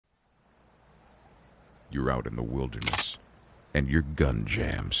You're out in the wilderness, and your gun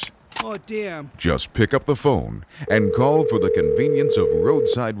jams. Oh, damn. Just pick up the phone and call for the convenience of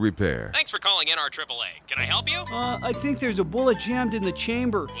roadside repair. Thanks for calling NR AAA. Can I help you? I think there's a bullet jammed in the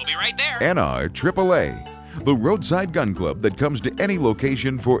chamber. We'll be right there. NR AAA, the roadside gun club that comes to any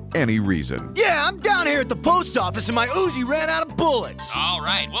location for any reason. Yeah, I'm down here at the post office and my Uzi ran out of bullets. All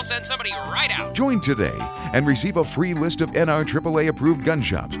right, we'll send somebody right out. Join today and receive a free list of NR AAA approved gun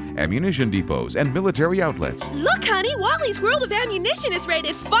shops, ammunition depots, and military outlets. Look, honey, Wally's World of Ammunition is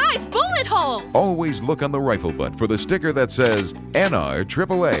rated 5 bullet holes. Always look on the rifle butt for the sticker that says NR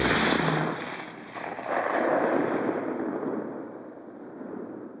AAA.